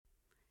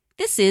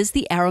This is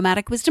the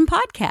Aromatic Wisdom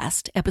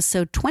Podcast,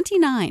 episode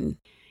 29.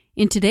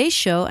 In today's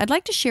show, I'd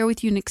like to share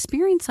with you an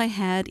experience I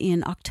had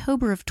in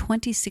October of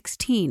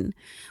 2016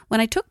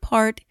 when I took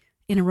part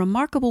in a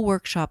remarkable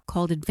workshop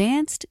called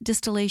Advanced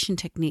Distillation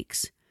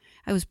Techniques.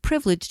 I was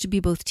privileged to be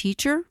both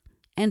teacher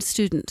and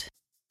student.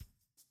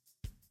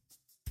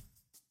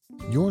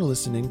 You're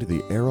listening to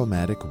the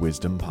Aromatic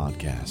Wisdom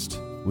Podcast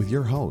with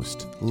your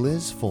host,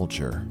 Liz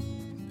Fulcher.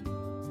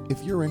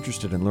 If you're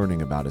interested in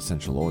learning about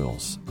essential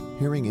oils,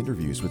 hearing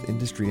interviews with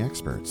industry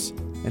experts,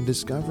 and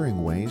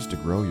discovering ways to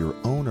grow your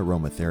own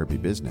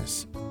aromatherapy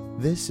business,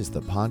 this is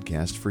the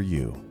podcast for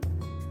you.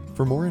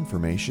 For more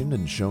information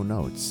and show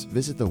notes,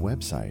 visit the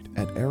website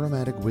at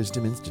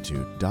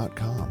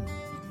aromaticwisdominstitute.com.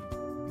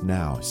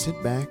 Now,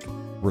 sit back,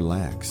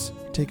 relax,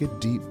 take a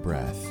deep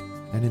breath,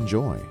 and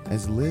enjoy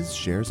as Liz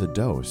shares a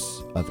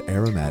dose of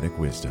aromatic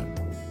wisdom.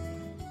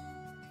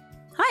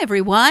 Hi,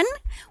 everyone.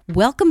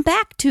 Welcome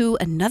back to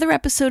another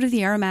episode of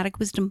the Aromatic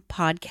Wisdom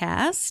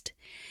Podcast.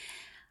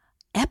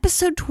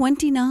 Episode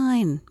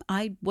 29.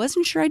 I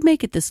wasn't sure I'd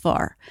make it this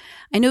far.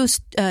 I know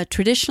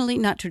statistically,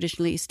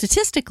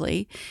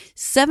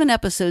 7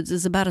 episodes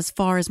is about as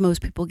far as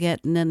most people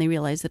get, and then they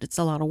realize that it's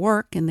a lot of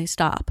work and they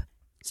stop.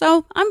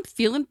 So I'm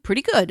feeling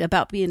pretty good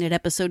about being at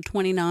episode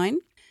 29.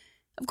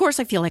 Of course,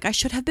 I feel like I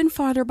should have been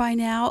farther by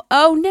now.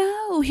 Oh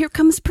no, here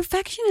comes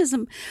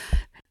perfectionism.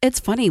 It's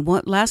funny.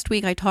 Last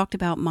week I talked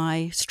about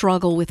my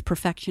struggle with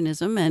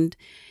perfectionism, and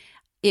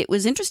it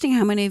was interesting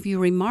how many of you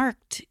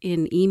remarked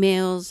in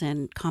emails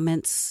and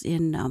comments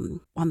on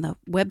the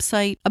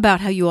website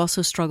about how you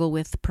also struggle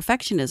with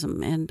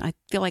perfectionism, and I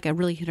feel like I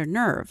really hit a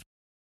nerve.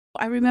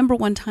 I remember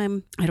one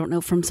time, I don't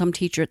know, from some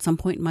teacher at some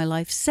point in my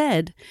life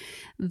said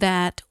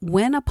that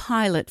when a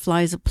pilot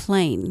flies a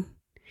plane,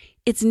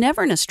 it's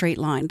never in a straight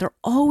line. They're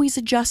always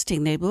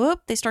adjusting. They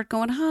start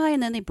going high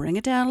and then they bring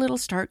it down a little,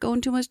 start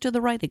going too much to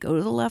the right. They go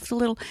to the left a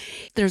little.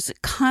 There's a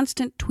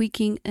constant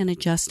tweaking and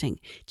adjusting.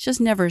 It's just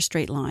never a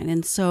straight line.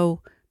 And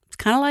so it's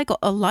kind of like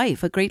a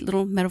life, a great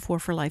little metaphor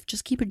for life.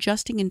 Just keep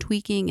adjusting and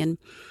tweaking and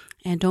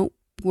don't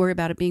worry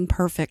about it being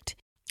perfect.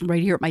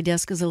 Right here at my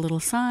desk is a little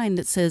sign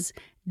that says,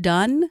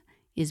 "Done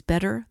is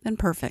better than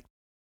perfect."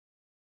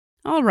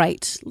 All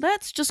right,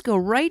 let's just go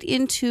right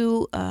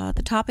into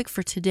the topic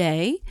for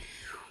today,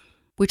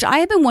 which I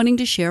have been wanting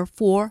to share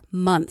for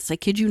months. I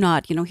kid you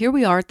not. Here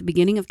we are at the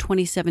beginning of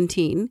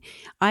 2017.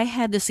 I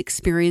had this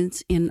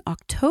experience in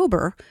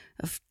October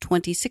of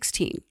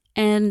 2016.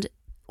 And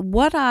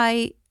what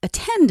I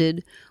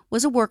attended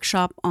was a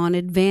workshop on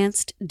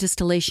advanced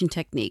distillation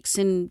techniques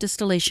and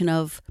distillation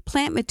of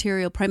plant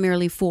material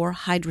primarily for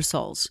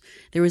hydrosols.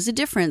 There is a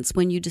difference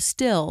when you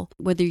distill,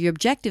 whether your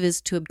objective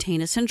is to obtain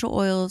essential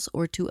oils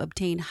or to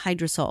obtain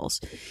hydrosols.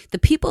 The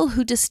people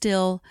who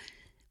distill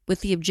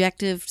with the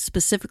objective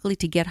specifically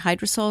to get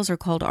hydrosols are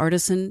called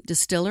artisan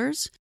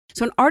distillers.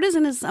 So an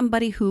artisan is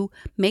somebody who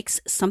makes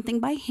something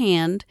by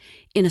hand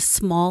in a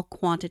small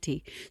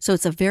quantity. So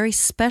it's a very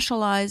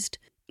specialized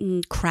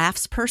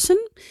craftsperson.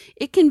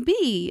 It can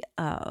be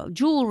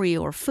jewelry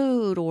or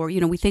food, or,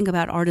 we think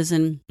about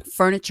artisan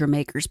furniture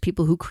makers,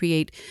 people who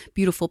create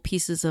beautiful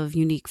pieces of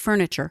unique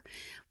furniture.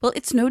 Well,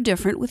 it's no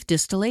different with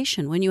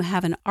distillation. When you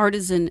have an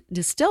artisan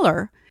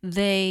distiller,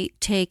 they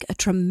take a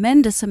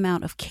tremendous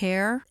amount of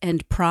care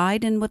and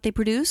pride in what they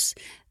produce.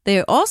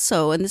 They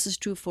also, and this is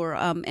true for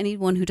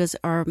anyone who does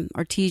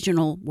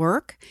artisanal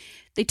work,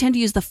 they tend to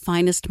use the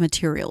finest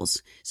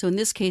materials. So in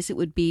this case, it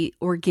would be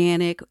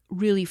organic,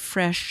 really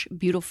fresh,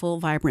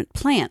 beautiful, vibrant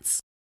plants.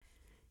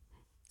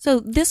 So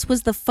this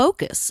was the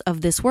focus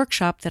of this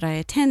workshop that I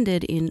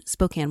attended in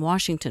Spokane,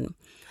 Washington.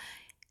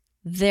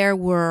 There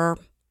were,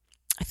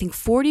 I think,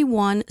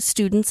 41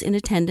 students in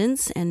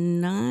attendance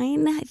and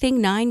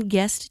 9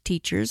 guest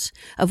teachers,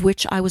 of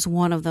which I was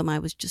one of them. I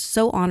was just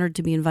so honored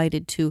to be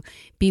invited to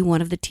be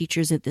one of the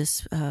teachers at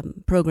this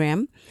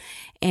program.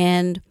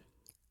 And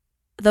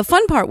the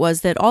fun part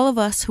was that all of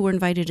us who were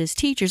invited as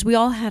teachers, we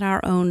all had our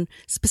own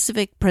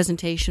specific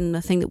presentation,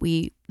 the thing that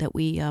we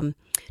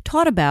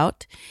taught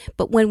about.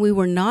 But when we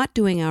were not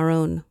doing our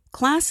own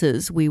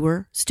classes, we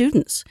were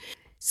students.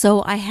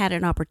 So I had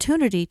an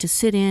opportunity to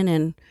sit in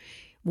and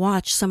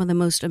watch some of the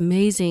most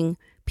amazing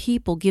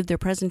people give their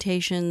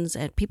presentations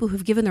and people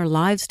who've given their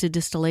lives to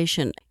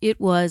distillation. It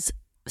was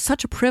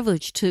such a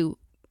privilege to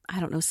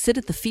sit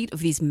at the feet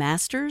of these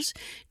masters,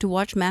 to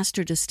watch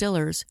master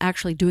distillers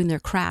actually doing their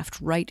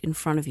craft right in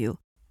front of you.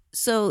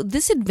 So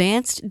this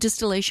advanced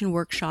distillation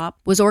workshop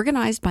was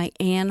organized by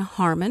Anne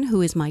Harmon,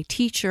 who is my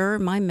teacher,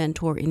 my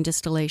mentor in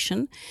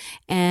distillation,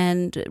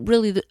 and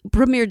really the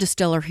premier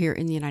distiller here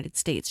in the United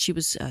States. She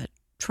was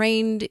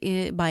trained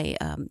by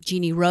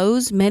Jeannie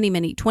Rose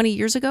 20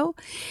 years ago,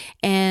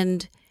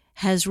 and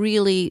has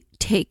really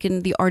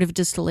taken the art of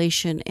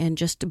distillation and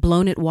just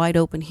blown it wide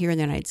open here in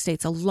the United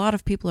States. A lot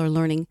of people are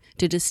learning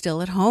to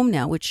distill at home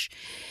now, which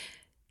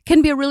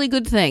can be a really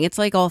good thing. It's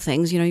like all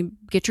things, you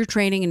get your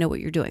training and know what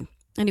you're doing.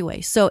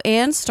 Anyway, so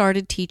Anne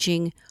started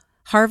teaching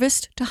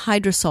harvest to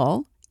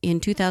hydrosol in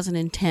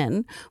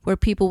 2010, where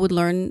people would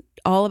learn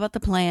all about the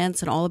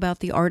plants and all about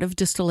the art of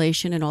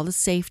distillation and all the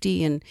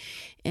safety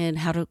and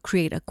how to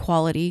create a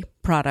quality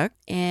product,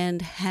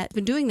 and had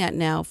been doing that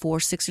now for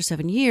 6 or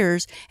 7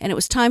 years, and it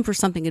was time for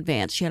something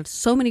advanced. She had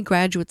so many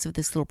graduates of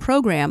this little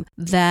program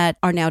that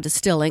are now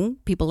distilling,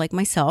 people like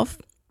myself.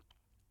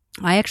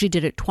 I actually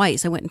did it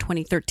twice. I went in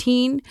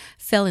 2013,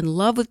 fell in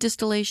love with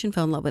distillation,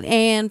 fell in love with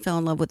Anne, fell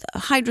in love with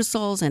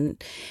hydrosols,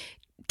 and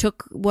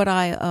took what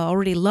I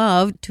already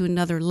loved to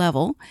another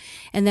level.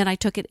 And then I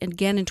took it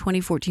again in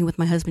 2014 with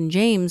my husband,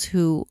 James,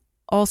 who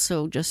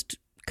also just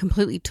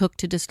completely took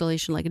to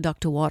distillation like a duck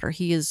to water.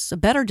 He is a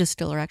better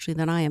distiller, actually,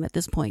 than I am at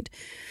this point.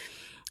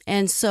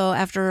 And so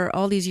after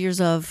all these years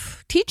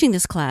of teaching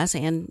this class,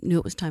 Anne knew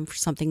it was time for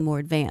something more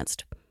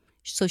advanced.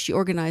 So she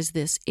organized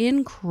this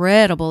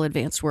incredible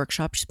advanced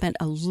workshop. She spent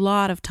a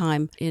lot of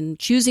time in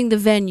choosing the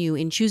venue,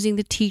 in choosing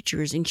the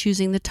teachers, in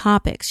choosing the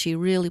topics. She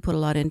really put a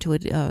lot into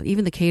it.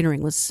 Even the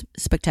catering was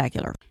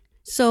spectacular.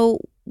 So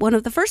one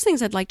of the first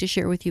things I'd like to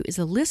share with you is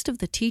a list of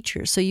the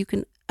teachers so you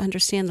can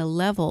understand the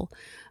level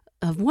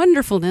of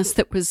wonderfulness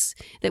that was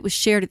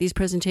shared at these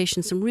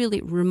presentations. Some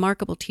really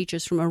remarkable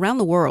teachers from around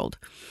the world.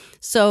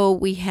 So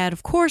we had,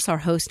 of course, our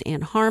host,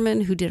 Anne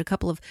Harmon, who did a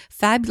couple of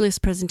fabulous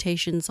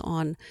presentations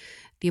on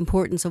the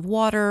importance of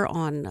water,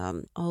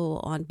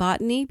 on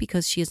botany,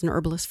 because she is an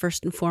herbalist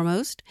first and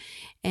foremost,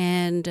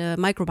 and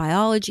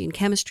microbiology and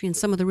chemistry and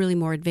some of the really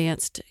more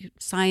advanced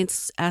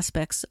science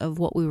aspects of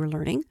what we were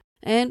learning.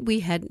 And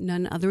we had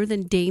none other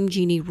than Dame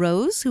Jeannie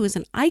Rose, who is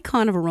an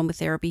icon of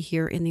aromatherapy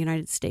here in the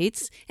United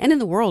States and in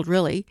the world,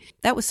 really.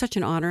 That was such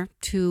an honor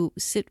to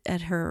sit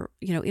at her,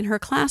 in her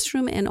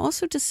classroom, and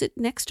also to sit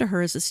next to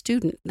her as a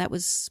student. That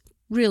was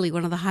really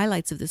one of the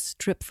highlights of this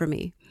trip for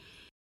me.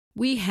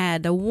 We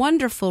had a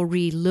wonderful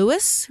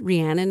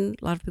Rhiannon,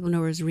 a lot of people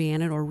know her as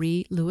Rhiannon or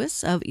Rhi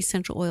Lewis of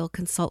Essential Oil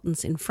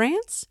Consultants in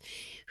France,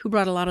 who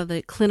brought a lot of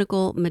the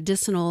clinical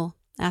medicinal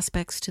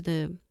aspects to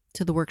the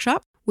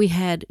workshop. We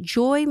had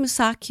Joy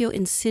Musacchio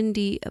and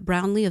Cindy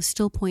Brownlee of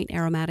Still Point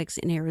Aromatics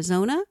in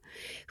Arizona,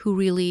 who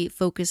really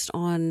focused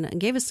on and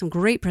gave us some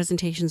great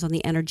presentations on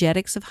the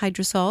energetics of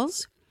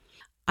hydrosols.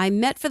 I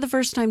met for the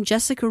first time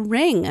Jessica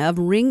Ring of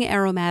Ring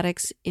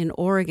Aromatics in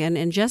Oregon.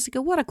 And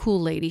Jessica, what a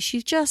cool lady.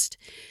 She's just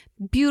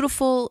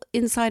beautiful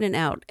inside and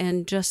out,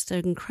 and just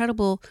an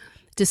incredible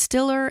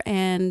distiller,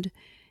 and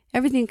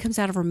everything that comes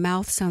out of her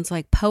mouth sounds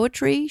like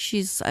poetry.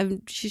 She's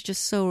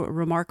just so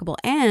remarkable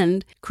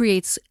and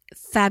creates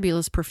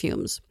fabulous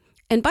perfumes.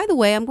 And by the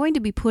way, I'm going to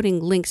be putting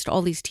links to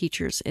all these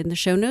teachers in the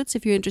show notes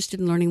if you're interested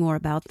in learning more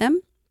about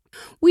them.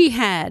 We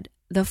had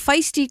the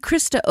feisty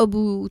Krista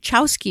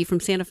Obuchowski from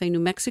Santa Fe, New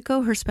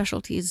Mexico. Her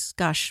specialty is,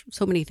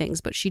 so many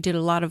things, but she did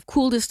a lot of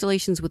cool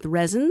distillations with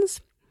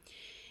resins.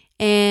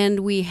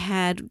 And we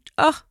had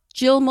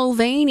Jill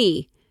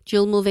Mulvaney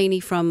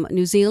from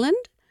New Zealand.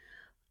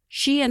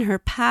 She and her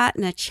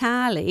partner,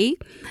 Charlie,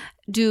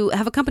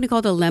 have a company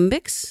called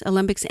Alembics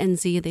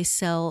NZ. They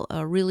sell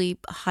really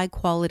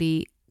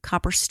high-quality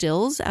copper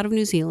stills out of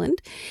New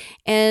Zealand.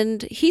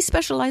 And he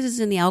specializes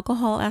in the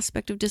alcohol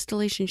aspect of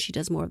distillation. She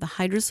does more of the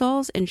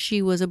hydrosols, and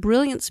she was a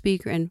brilliant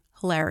speaker and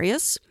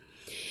hilarious.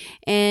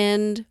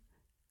 And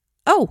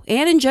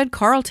Ann and Judd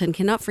Carlton,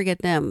 cannot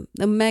forget them.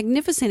 The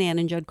magnificent Ann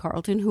and Judd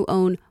Carlton, who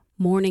own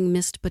Morning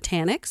Mist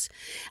Botanics,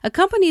 a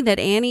company that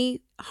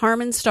Annie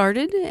Harmon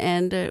started,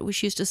 and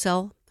she used to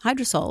sell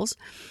hydrosols.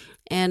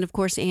 And of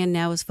course, Anne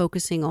now is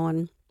focusing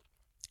on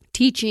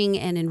teaching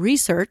and in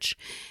research.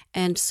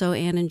 And so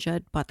Ann and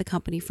Judd bought the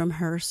company from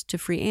her to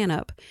free Ann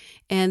up.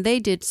 And they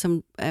did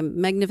some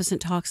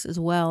magnificent talks as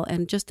well,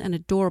 and just an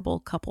adorable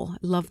couple. I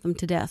love them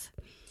to death.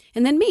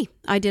 And then me,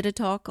 I did a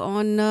talk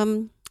on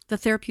the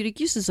therapeutic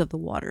uses of the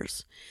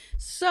waters.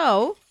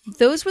 So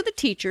those were the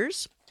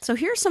teachers. So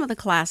here are some of the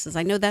classes.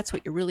 I know that's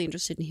what you're really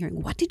interested in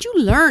hearing. What did you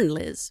learn,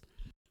 Liz?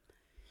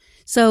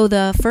 So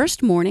the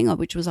first morning,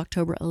 which was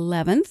October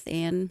 11th,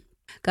 Anne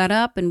got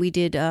up and we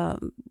did,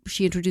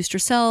 she introduced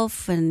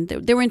herself, and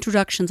there were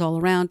introductions all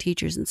around,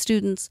 teachers and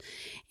students,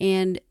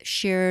 and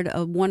shared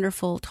a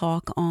wonderful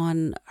talk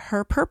on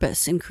her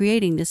purpose in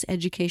creating this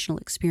educational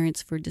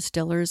experience for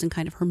distillers and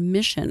kind of her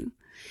mission.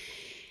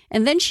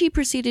 And then she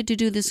proceeded to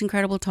do this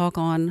incredible talk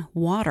on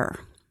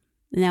water.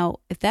 Now,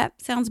 if that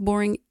sounds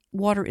boring,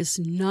 water is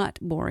not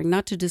boring,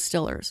 not to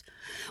distillers.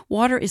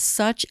 Water is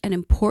such an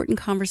important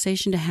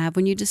conversation to have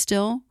when you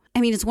distill. I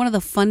mean, it's one of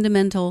the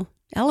fundamental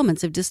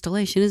elements of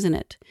distillation, isn't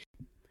it?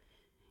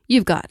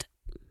 You've got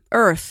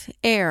earth,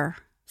 air,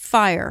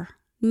 fire,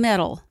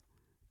 metal,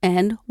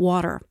 and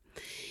water.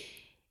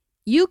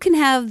 You can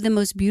have the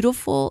most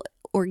beautiful,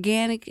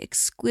 organic,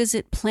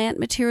 exquisite plant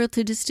material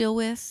to distill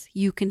with.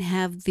 You can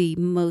have the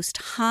most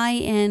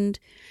high-end,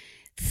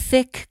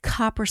 thick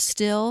copper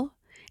still.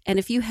 And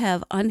if you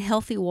have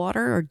unhealthy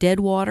water or dead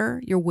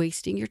water, you're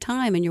wasting your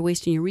time and you're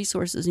wasting your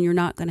resources, and you're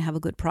not going to have a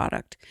good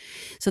product.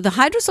 So the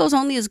hydrosol is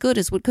only as good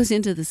as what goes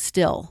into the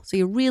still. So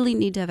you really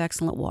need to have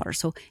excellent water.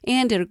 So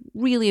Anne did a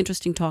really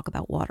interesting talk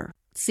about water.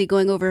 Let's see,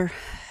 going over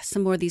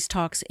some more of these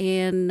talks.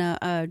 And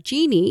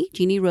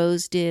Jeannie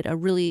Rose did a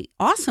really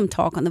awesome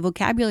talk on the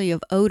vocabulary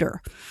of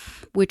odor.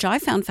 which I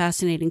found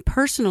fascinating.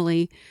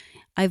 Personally,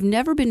 I've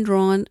never been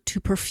drawn to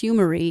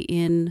perfumery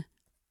in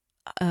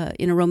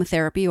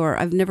aromatherapy, or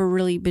I've never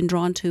really been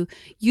drawn to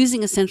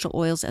using essential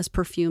oils as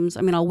perfumes.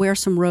 I mean, I'll wear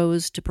some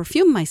rose to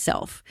perfume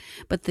myself,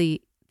 but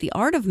the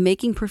art of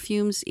making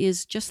perfumes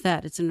is just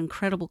that. It's an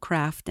incredible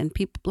craft, and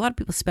a lot of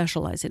people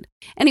specialize in it.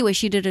 Anyway,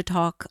 she did a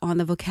talk on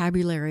the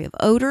vocabulary of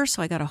odor,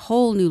 so I got a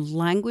whole new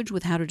language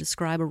with how to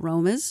describe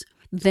aromas.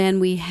 Then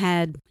we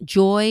had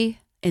Joy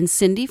and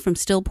Cindy from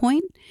Still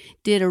Point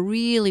did a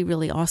really,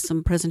 really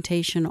awesome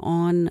presentation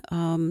on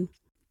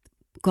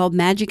called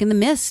Magic in the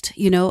Mist,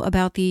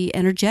 about the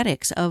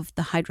energetics of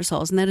the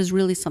hydrosols. And that is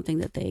really something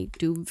that they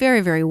do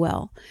very, very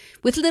well.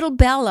 With little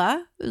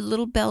Bella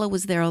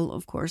was there,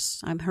 of course.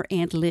 I'm her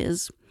Aunt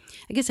Liz.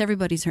 I guess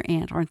everybody's her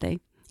aunt, aren't they?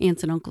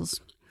 Aunts and uncles.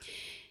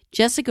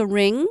 Jessica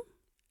Ring,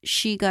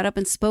 she got up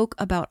and spoke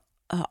about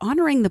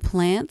honoring the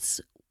plants,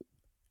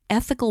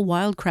 ethical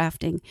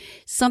wildcrafting.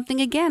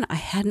 Something, again, I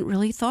hadn't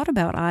really thought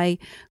about.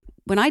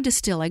 When I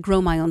distill, I grow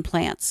my own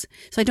plants.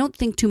 So I don't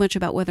think too much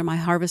about whether my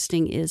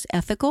harvesting is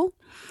ethical.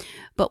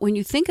 But when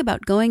you think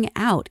about going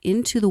out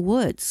into the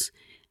woods,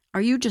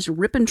 are you just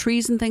ripping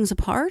trees and things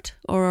apart?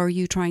 Or are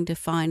you trying to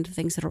find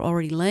things that are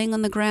already laying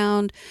on the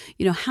ground?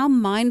 How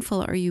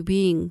mindful are you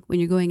being when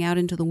you're going out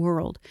into the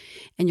world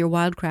and you're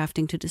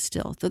wildcrafting to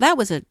distill? So that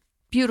was a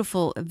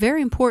beautiful,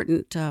 very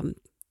important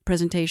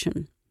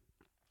presentation.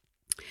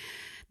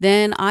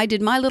 Then I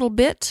did my little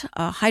bit,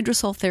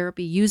 hydrosol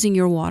therapy using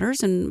your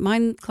waters. And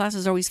my class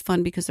is always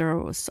fun because there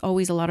are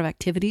always a lot of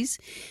activities.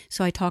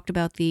 So I talked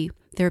about the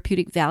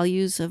therapeutic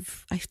values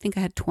of, I think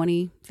I had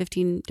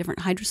 15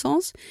 different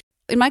hydrosols.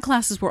 In my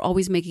classes, we're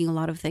always making a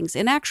lot of things.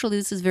 And actually,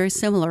 this is very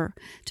similar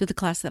to the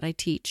class that I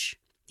teach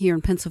here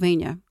in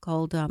Pennsylvania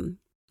called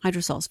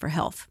Hydrosols for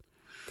Health.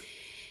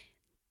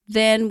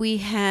 Then we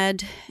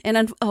had,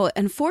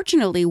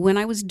 unfortunately, when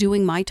I was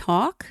doing my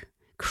talk,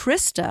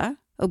 Krista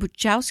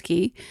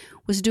Obuchowski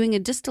was doing a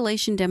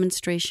distillation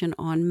demonstration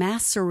on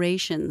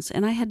macerations,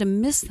 and I had to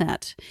miss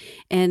that.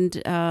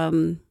 And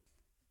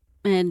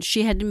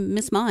she had to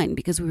miss mine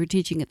because we were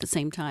teaching at the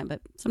same time, but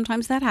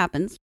sometimes that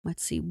happens.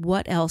 Let's see,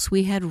 what else?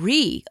 We had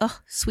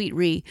sweet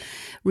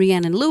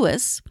Rhiannon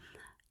Lewis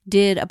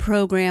did a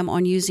program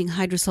on using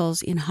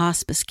hydrosols in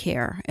hospice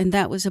care, and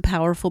that was a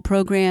powerful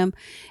program.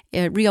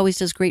 Rhea always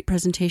does great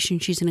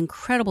presentations. She's an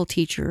incredible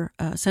teacher.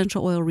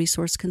 Essential Oil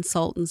Resource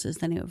Consultants is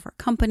the name of her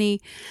company,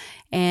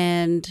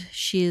 and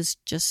she is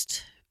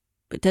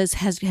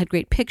has had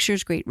great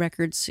pictures, great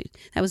records.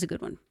 That was a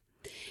good one.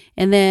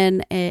 And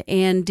then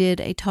Anne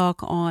did a talk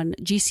on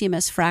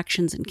GCMS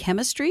fractions in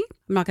chemistry.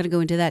 I'm not going to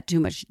go into that too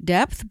much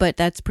depth, but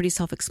that's pretty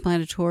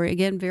self-explanatory.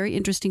 Again, very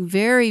interesting,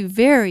 very,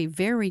 very,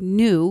 very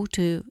new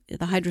to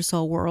the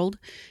hydrosol world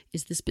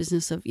is this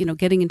business of,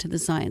 getting into the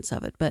science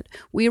of it. But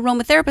we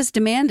aromatherapists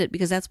demand it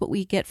because that's what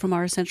we get from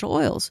our essential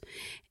oils.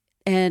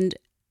 And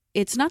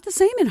it's not the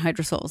same in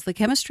hydrosols. The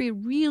chemistry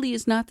really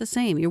is not the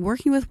same. You're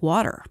working with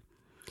water.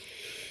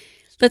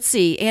 Let's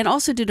see. Anne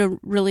also did a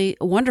really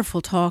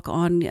wonderful talk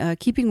on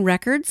keeping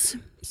records.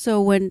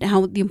 So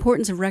how the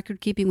importance of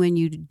record keeping when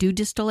you do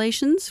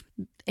distillations.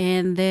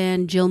 And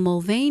then Jill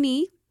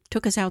Mulvaney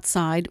took us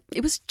outside.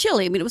 It was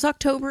chilly. I mean, it was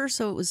October,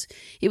 so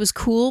it was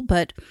cool,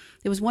 but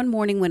there was one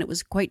morning when it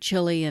was quite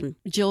chilly, and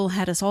Jill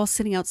had us all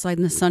sitting outside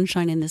in the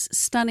sunshine in this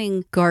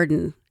stunning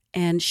garden.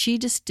 And she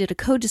just did a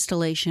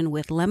co-distillation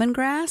with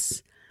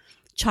lemongrass,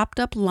 chopped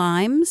up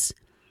limes,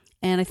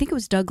 and I think it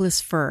was Douglas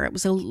fir. It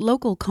was a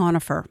local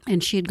conifer,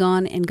 and she had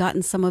gone and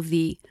gotten some of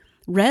the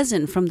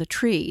resin from the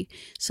tree.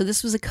 So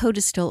this was a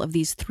co-distill of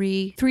these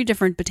three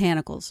different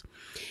botanicals.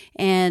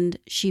 And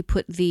she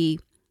put the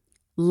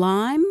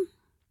lime,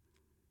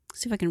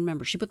 see if I can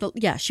remember. She put the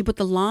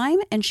lime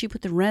and she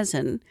put the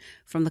resin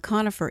from the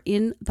conifer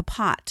in the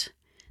pot.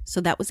 So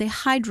that was a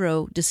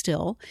hydro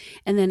distill.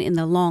 And then in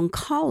the long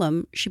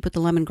column, she put the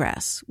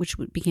lemongrass, which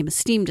became a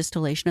steam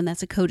distillation, and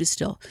that's a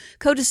co-distill.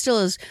 Co-distill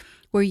is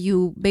where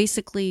you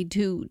basically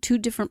do two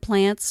different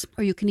plants,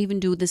 or you can even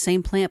do the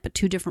same plant, but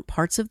two different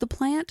parts of the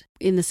plant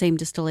in the same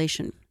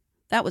distillation.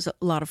 That was a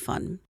lot of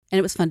fun. And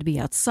it was fun to be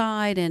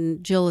outside,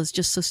 and Jill is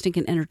just so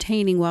stinking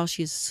entertaining while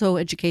she's so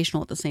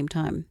educational at the same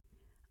time.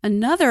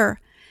 Another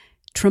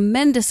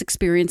tremendous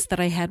experience that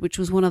I had, which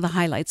was one of the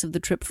highlights of the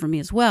trip for me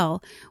as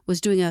well,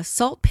 was doing a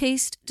salt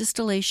paste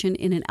distillation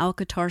in an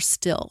Alcatar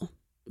still.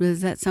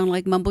 Does that sound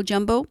like mumbo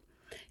jumbo?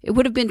 It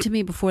would have been to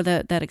me before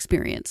that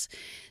experience.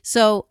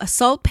 So a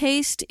salt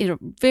paste, in a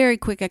very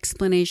quick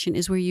explanation,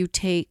 is where you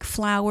take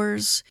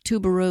flowers,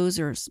 tuberose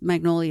or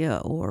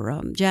magnolia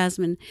or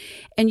jasmine,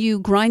 and you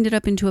grind it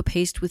up into a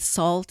paste with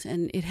salt,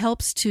 and it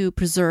helps to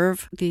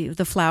preserve the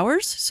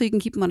flowers so you can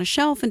keep them on a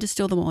shelf and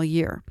distill them all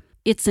year.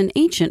 It's an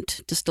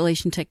ancient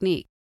distillation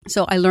technique.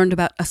 So I learned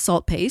about a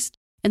salt paste.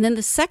 And then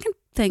the second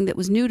thing that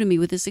was new to me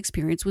with this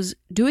experience was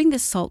doing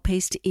this salt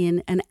paste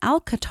in an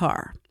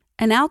Alcatar.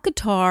 An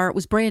Alcatar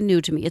was brand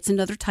new to me. It's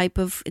another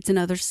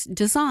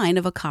design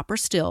of a copper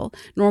still.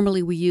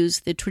 Normally we use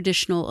the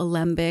traditional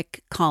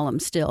alembic column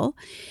still.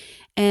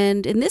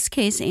 And in this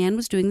case, Anne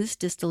was doing this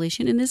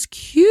distillation in this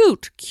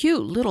cute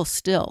little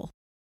still.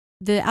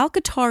 The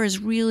Alcatar is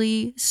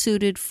really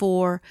suited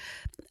for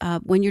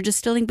when you're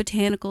distilling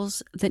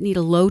botanicals that need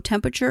a low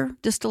temperature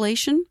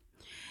distillation.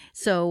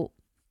 So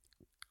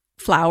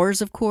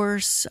flowers, of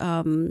course.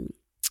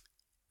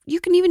 You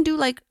can even do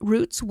like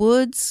roots,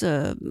 woods,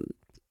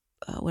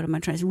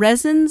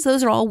 resins.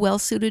 Those are all well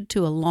suited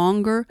to a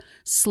longer,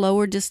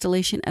 slower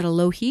distillation at a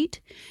low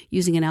heat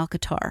using an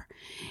Alcatar.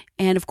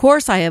 And of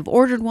course, I have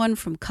ordered one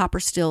from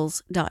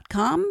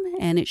copperstills.com,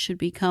 and it should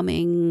be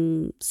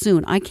coming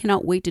soon. I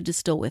cannot wait to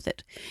distill with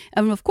it.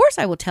 And of course,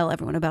 I will tell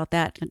everyone about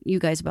that, you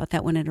guys about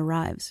that when it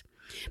arrives.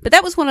 But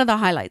that was one of the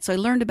highlights. So I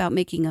learned about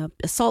making a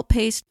salt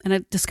paste, and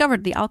I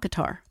discovered the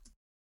Alcatar.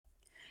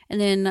 And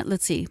then,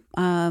 let's see,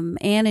 Anne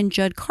and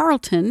Judd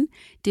Carlton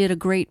did a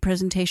great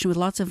presentation with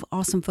lots of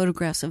awesome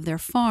photographs of their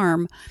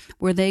farm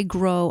where they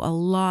grow a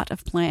lot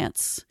of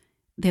plants.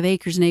 They have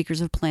acres and acres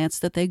of plants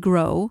that they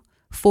grow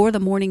for the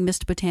Morning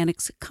Mist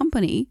Botanics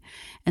Company,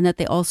 and that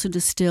they also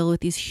distill with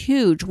these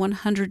huge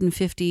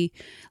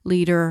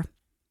 150-liter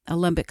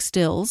alembic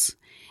stills.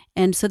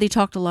 And so they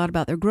talked a lot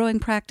about their growing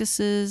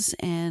practices,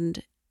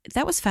 and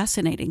that was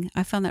fascinating.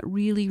 I found that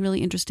really,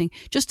 really interesting,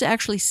 just to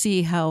actually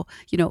see how,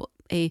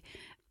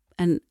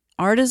 an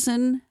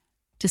artisan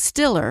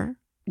distiller,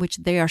 which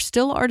they are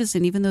still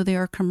artisan even though they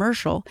are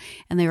commercial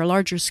and they are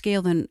larger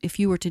scale than if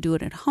you were to do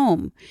it at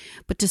home,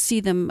 but to see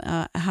them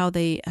how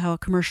a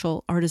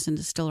commercial artisan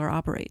distiller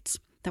operates.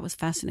 That was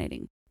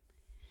fascinating.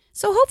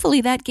 So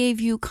hopefully that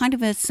gave you kind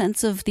of a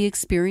sense of the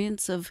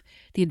experience of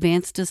the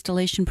advanced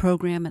distillation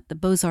program at the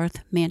Beaux-Arts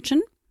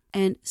Mansion.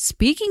 And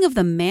speaking of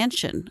the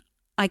mansion,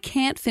 I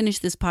can't finish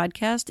this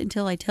podcast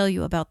until I tell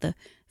you about the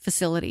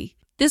facility.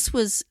 This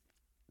was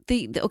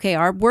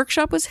our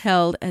workshop was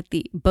held at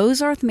the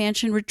Beaux-Arts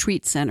Mansion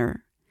Retreat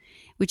Center,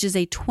 which is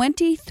a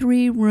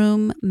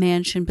 23-room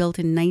mansion built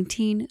in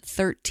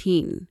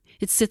 1913.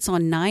 It sits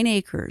on 9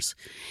 acres.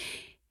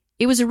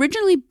 It was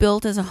originally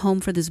built as a home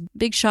for this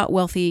big shot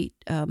wealthy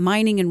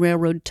mining and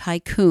railroad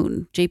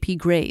tycoon, J.P.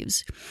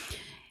 Graves.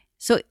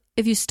 So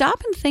if you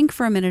stop and think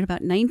for a minute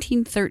about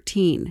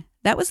 1913,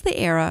 that was the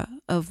era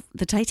of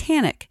the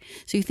Titanic.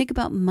 So you think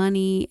about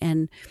money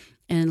and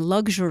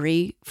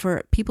luxury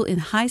for people in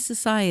high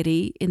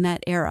society in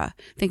that era.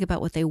 Think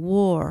about what they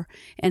wore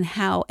and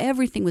how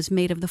everything was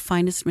made of the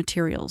finest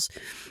materials.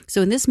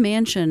 So in this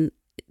mansion,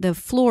 the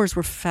floors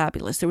were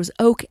fabulous. There was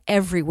oak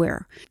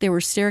everywhere. There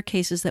were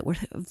staircases that were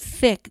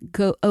thick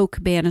oak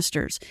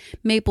banisters,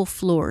 maple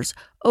floors,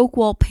 oak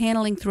wall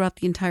paneling throughout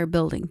the entire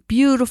building,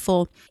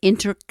 beautiful,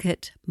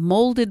 intricate,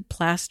 molded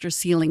plaster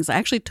ceilings. I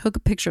actually took a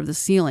picture of the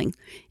ceiling.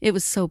 It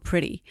was so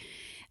pretty.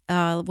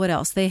 What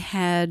else? They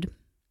had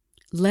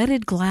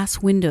leaded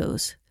glass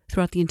windows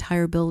throughout the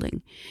entire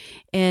building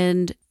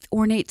and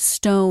ornate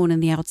stone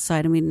on the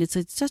outside. I mean, it's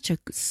such a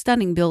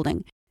stunning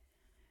building.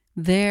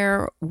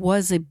 There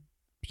was a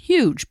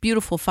huge,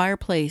 beautiful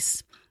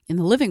fireplace in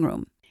the living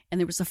room,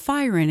 and there was a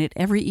fire in it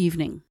every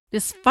evening.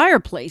 This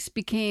fireplace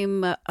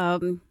became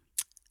a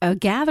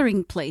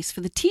gathering place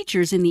for the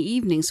teachers in the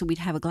evening, so we'd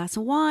have a glass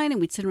of wine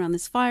and we'd sit around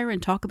this fire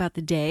and talk about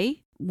the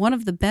day. One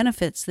of the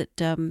benefits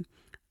that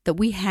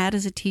we had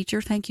as a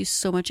teacher, thank you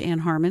so much, Ann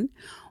Harmon,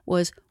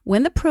 was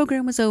when the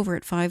program was over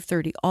at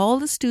 5:30, all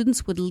the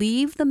students would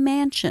leave the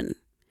mansion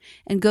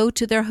and go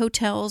to their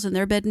hotels and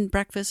their bed and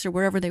breakfast or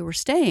wherever they were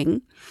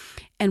staying,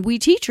 and we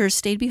teachers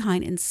stayed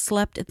behind and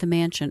slept at the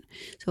mansion.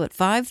 So at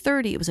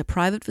 5:30, it was a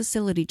private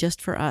facility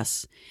just for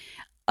us.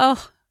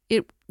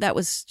 That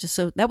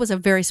was a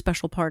very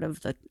special part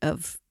of the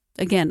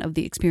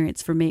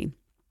experience for me.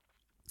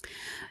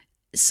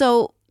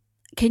 So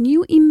can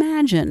you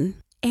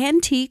imagine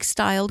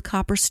antique-styled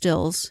copper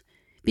stills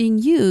being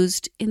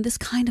used in this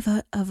kind of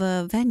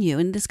a venue,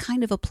 in this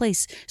kind of a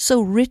place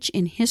so rich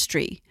in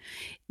history?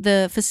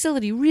 The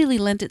facility really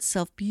lent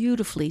itself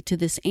beautifully to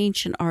this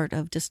ancient art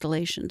of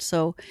distillation.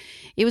 So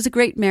it was a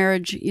great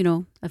marriage,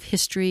 of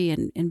history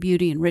and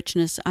beauty and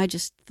richness. I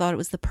just thought it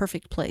was the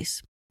perfect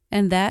place.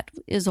 And that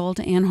is all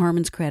to Ann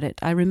Harmon's credit.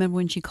 I remember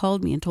when she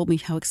called me and told me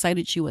how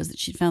excited she was that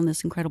she'd found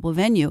this incredible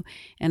venue,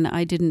 and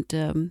I didn't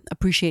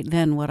appreciate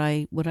then what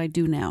I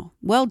do now.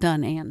 Well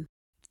done, Ann.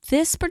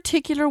 This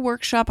particular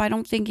workshop, I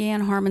don't think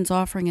Ann Harmon's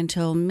offering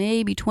until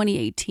maybe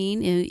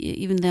 2018.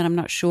 Even then, I'm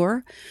not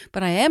sure.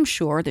 But I am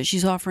sure that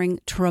she's offering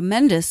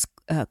tremendous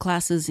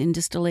classes in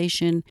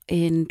distillation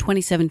in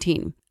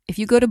 2017. If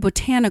you go to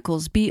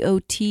Botanicals,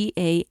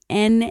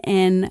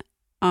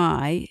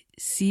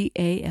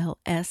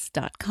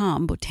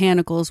 BOTANICALS.com,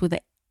 Botanicals with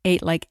a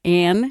 8 like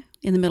Ann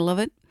in the middle of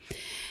it.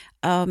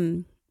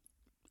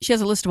 She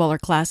has a list of all her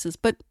classes,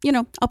 but,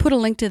 I'll put a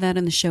link to that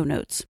in the show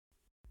notes.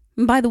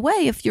 And by the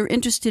way, if you're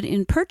interested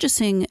in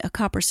purchasing a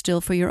copper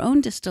still for your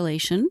own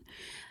distillation,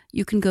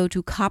 you can go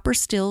to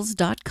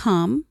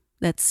copperstills.com.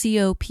 That's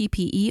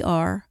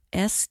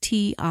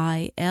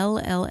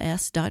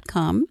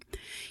COPPERSTILLS.com.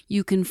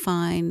 You can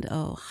find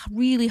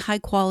really high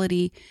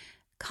quality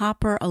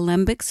copper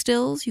alembic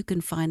stills. You can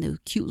find the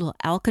cute little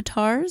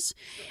Alcatars.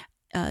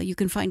 You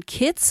can find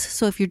kits.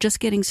 So if you're just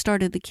getting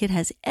started, the kit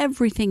has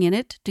everything in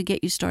it to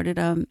get you started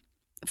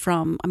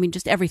from,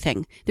 just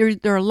everything. There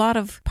are a lot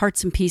of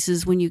parts and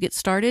pieces when you get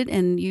started,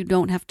 and you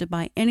don't have to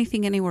buy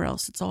anything anywhere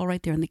else. It's all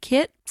right there in the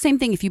kit. Same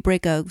thing if you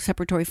break a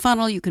separatory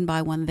funnel, you can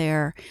buy one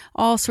there.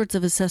 All sorts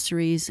of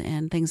accessories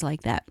and things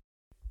like that.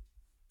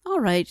 All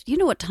right, you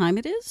know what time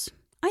it is?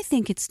 I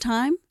think it's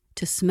time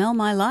to smell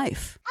my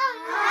life.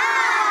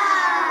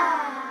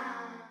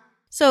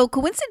 So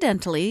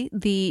coincidentally,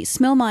 the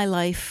Smell My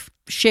Life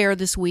share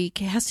this week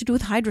has to do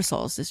with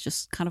hydrosols. It's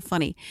just kind of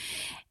funny.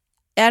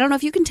 I don't know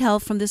if you can tell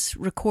from this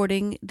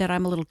recording that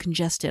I'm a little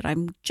congested.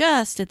 I'm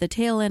just at the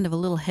tail end of a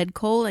little head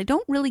cold. I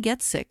don't really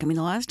get sick. The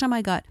last time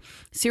I got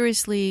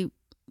seriously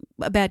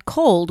a bad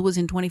cold was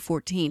in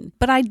 2014.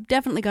 But I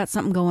definitely got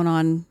something going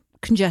on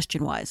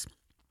congestion-wise.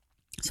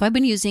 So I've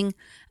been using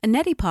a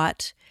neti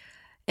pot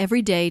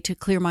every day to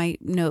clear my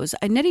nose.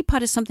 A neti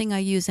pot is something I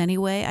use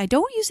anyway. I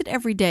don't use it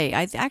every day.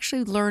 I've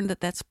actually learned that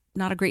that's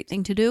not a great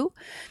thing to do.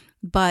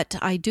 But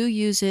I do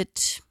use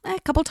it a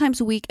couple times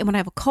a week. And when I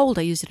have a cold,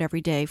 I use it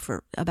every day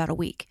for about a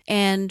week.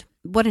 And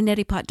what a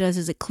neti pot does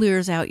is it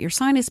clears out your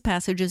sinus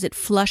passages. It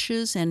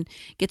flushes and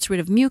gets rid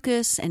of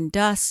mucus and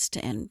dust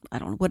and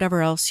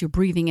whatever else you're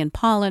breathing in,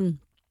 pollen.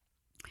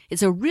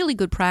 It's a really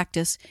good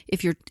practice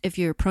if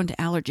you're prone to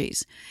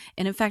allergies.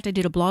 And in fact, I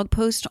did a blog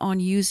post on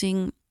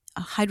using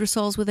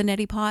hydrosols with a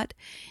neti pot.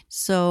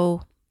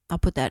 So I'll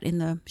put that in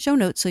the show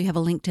notes so you have a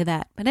link to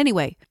that. But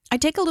anyway, I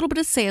take a little bit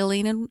of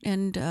saline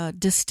and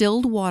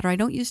distilled water. I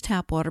don't use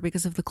tap water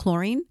because of the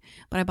chlorine,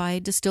 but I buy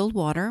distilled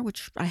water,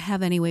 which I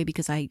have anyway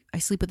because I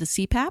sleep with a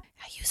CPAP.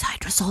 I use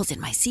hydrosols in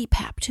my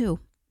CPAP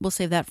too. We'll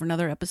save that for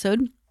another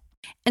episode.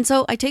 And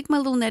so I take my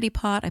little neti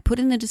pot, I put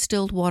in the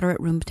distilled water at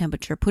room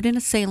temperature, put in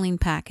a saline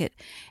packet,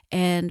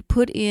 and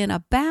put in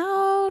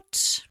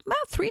about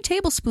 3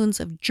 tablespoons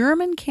of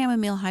German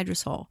chamomile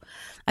hydrosol.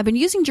 I've been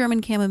using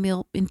German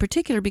chamomile in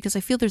particular because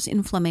I feel there's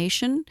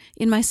inflammation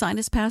in my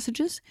sinus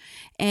passages,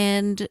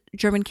 and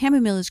German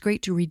chamomile is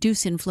great to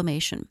reduce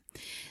inflammation.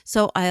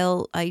 So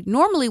I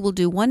normally will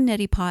do 1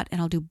 neti pot,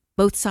 and I'll do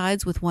both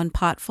sides with 1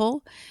 pot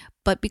full,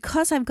 but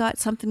because I've got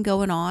something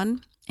going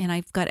on, and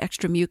I've got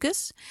extra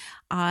mucus,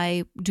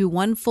 I do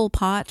 1 full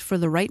pot for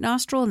the right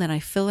nostril, and then I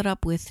fill it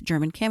up with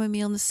German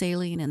chamomile and the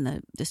saline and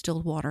the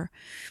distilled water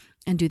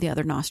and do the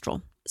other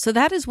nostril. So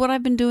that is what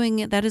I've been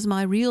doing. That is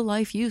my real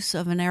life use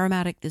of an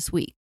aromatic this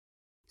week.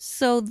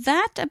 So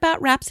that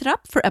about wraps it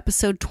up for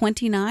episode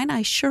 29.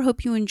 I sure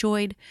hope you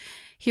enjoyed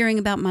hearing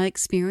about my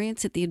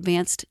experience at the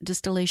Advanced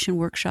Distillation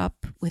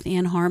Workshop with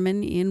Ann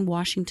Harmon in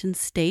Washington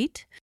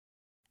State.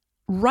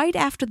 Right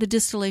after the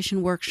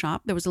distillation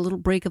workshop, there was a little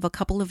break of a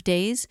couple of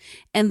days,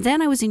 and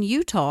then I was in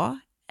Utah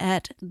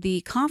at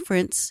the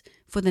conference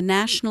for the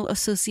National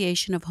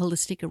Association of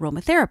Holistic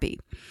Aromatherapy.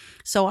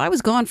 So I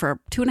was gone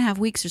for 2.5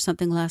 weeks or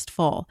something last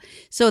fall.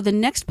 So the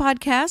next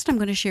podcast, I'm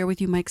going to share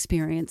with you my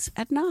experience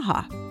at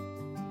NAHA.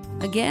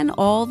 Again,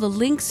 all the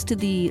links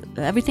to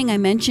everything I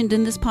mentioned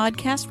in this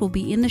podcast will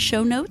be in the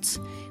show notes,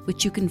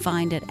 which you can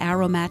find at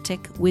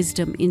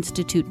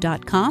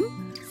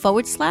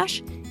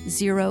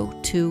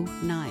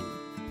aromaticwisdominstitute.com/029.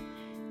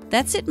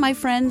 That's it, my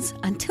friends.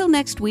 Until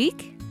next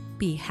week,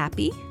 be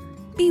happy,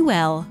 be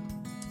well,